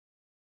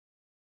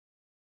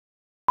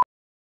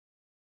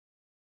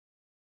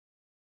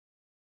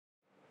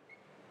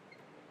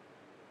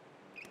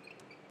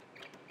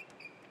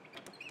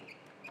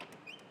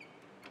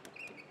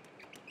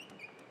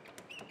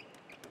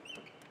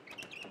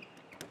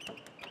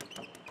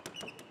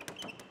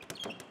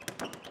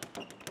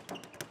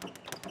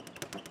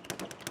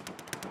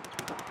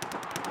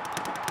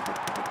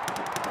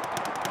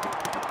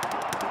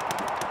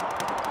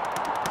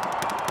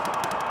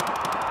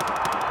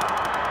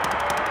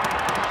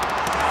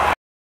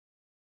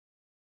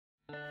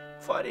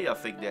Fighting, I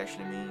think the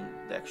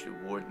actual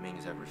word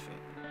means everything.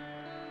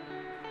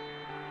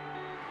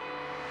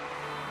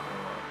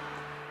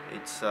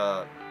 It's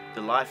the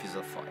life is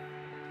a fight.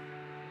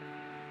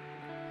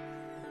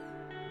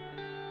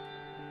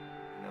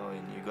 You know,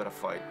 and you gotta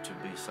fight to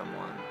be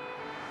someone.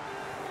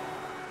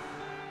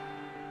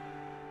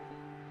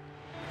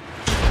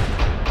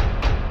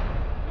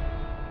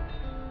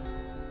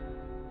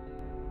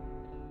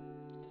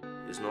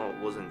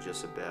 It wasn't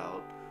just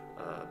about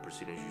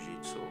Brazilian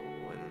Jiu-Jitsu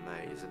or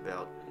MMA. It's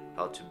about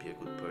how to be a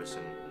good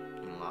person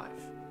in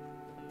life.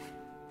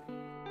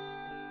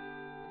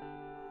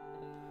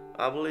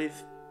 I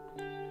believe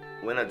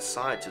when I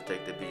decided to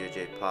take the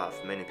BJJ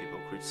path, many people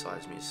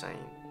criticized me,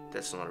 saying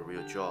that's not a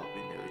real job.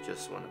 You know, you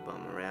just want to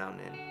bum around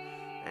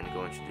and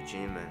go into the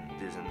gym and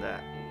this and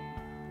that.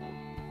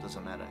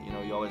 Doesn't matter. You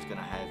know, you're always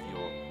gonna have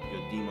your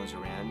demons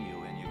around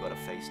you, and you gotta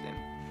face them.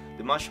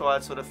 The martial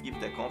arts sort of give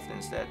that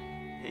confidence that,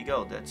 here you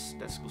go, that's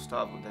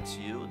Gustavo, that's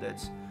you,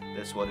 that's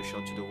what I show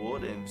to the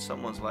world, and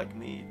someone's like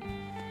me.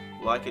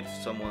 Like it,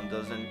 if someone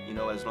doesn't, you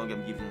know, as long as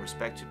I'm giving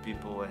respect to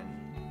people, and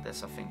I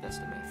think that's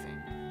the main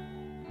thing.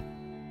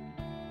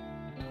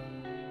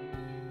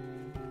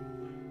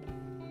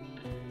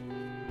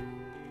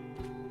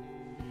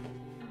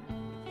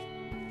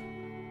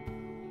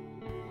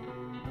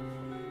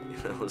 You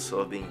know,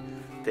 so I've been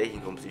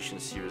taking competition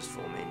serious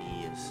for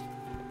many years,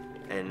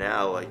 and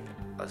now I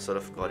sort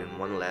of got in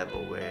one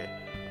level where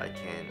I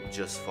can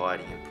just fight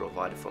and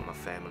provide for my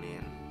family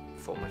and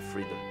for my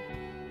freedom.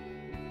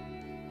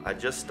 I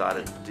just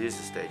started this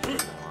stage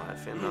of my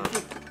life, and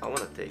I want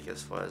to take it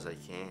as far as I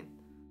can.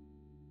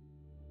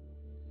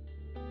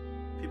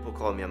 People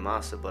call me a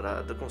master, but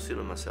I don't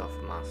consider myself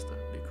a master,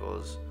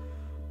 because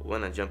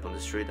when I jump on the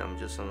street, I'm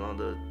just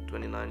another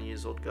 29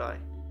 years old guy.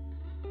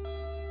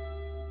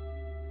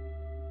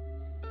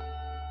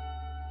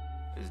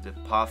 It's the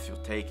path you're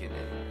taking,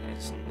 and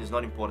it's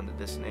not important the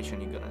destination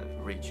you're gonna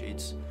reach.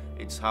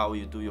 It's how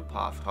you do your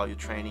path, how you're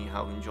training,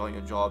 how you enjoy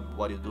your job,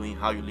 what you're doing,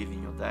 how you're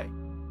living your day.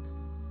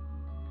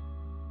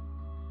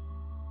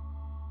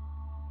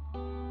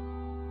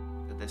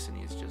 The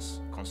destiny is just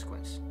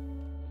consequence.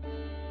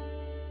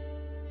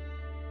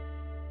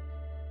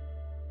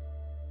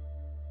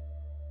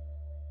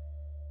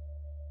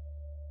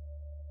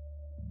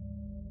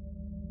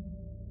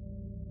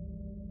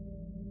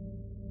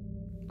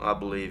 I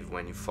believe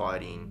when you're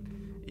fighting,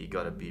 you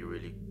gotta be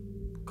really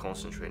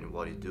concentrating on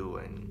what you do,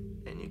 and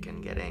you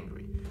can get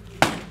angry.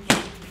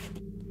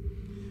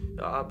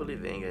 I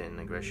believe anger and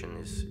aggression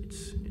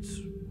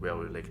it's well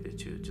related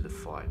to the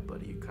fight,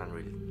 but you can't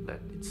really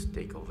let it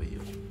take over you.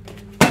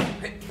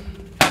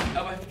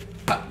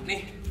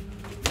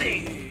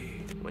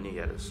 When you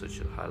get at such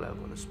a high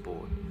level in a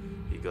sport,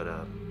 you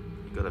gotta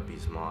be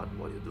smart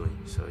what you're doing.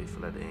 So if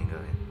you let the anger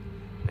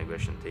and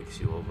aggression takes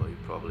you over,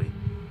 you're probably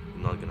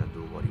not gonna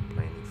do what you're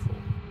planning for.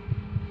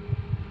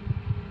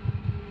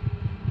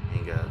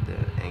 The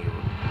anger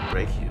will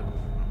break you.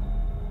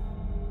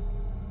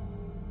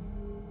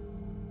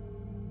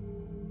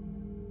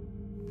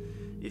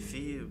 If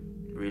you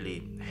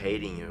really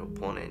hating your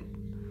opponent,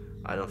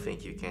 I don't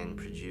think you can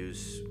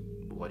produce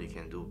what you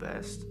can do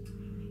best.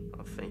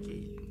 I think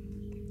you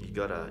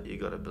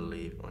gotta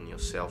believe on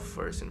yourself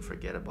first and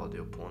forget about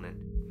the opponent.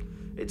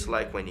 It's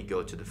like when you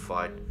go to the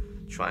fight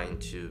trying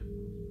to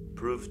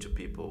prove to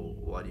people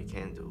what you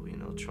can do, you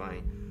know,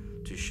 trying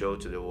to show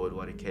to the world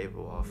what you're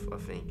capable of. I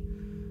think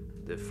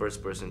the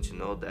first person to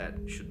know that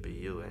should be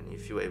you, and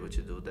if you're able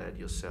to do that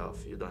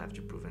yourself, you don't have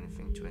to prove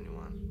anything to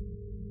anyone.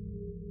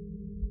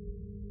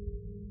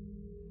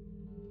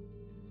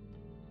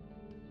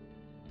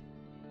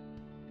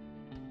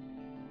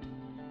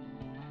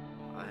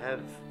 I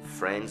have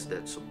friends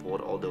that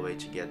support all the way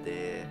to get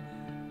there.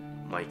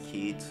 My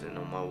kids, you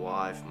know, my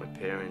wife, my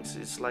parents.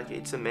 It's like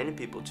it's many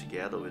people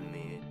together with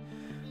me.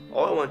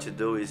 All I want to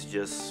do is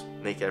just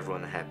make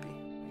everyone happy.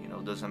 You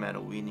know, doesn't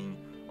matter winning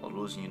or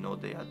losing, you know,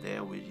 they are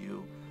there with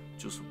you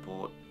to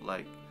support.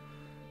 Like,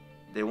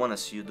 they want to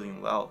see you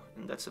doing well,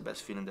 and that's the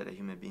best feeling that a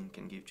human being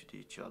can give to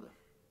each other.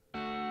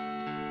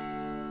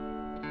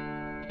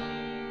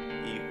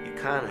 You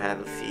can't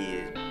have a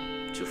fear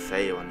to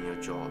fail on your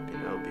job, you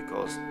know,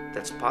 because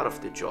that's part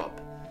of the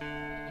job.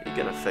 You're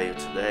gonna fail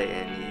today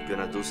and you're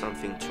gonna do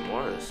something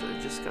tomorrow, so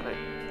you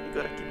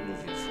gotta keep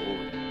moving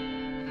forward.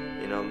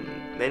 You know,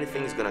 many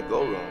things gonna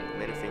go wrong,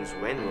 many things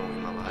went wrong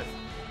in my life,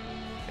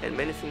 and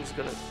many things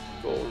gonna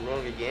go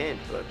wrong again,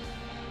 but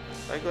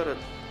I gotta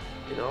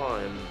keep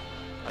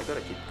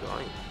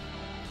going.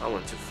 I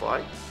want to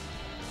fight.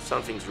 If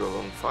something's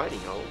wrong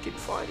fighting, I will keep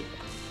fighting.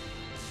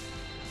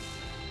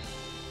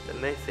 The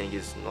main thing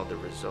is not the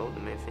result,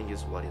 the main thing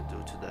is what you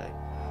do today.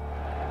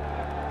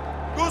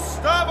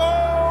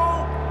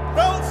 Gustavo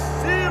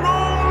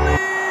Falciroli!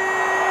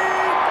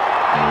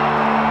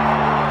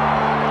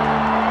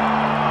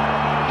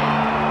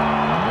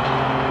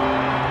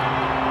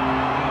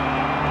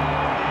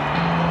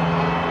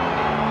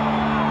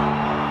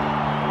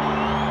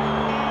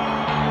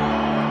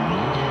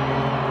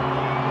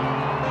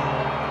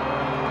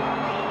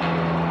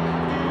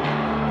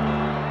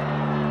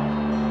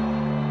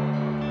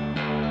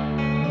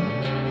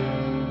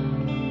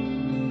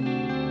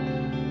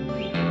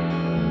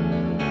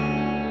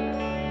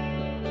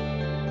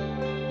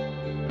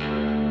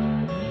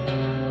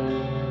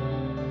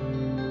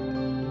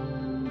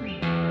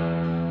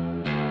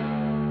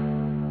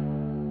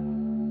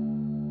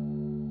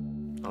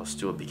 I was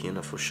still a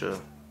beginner for sure.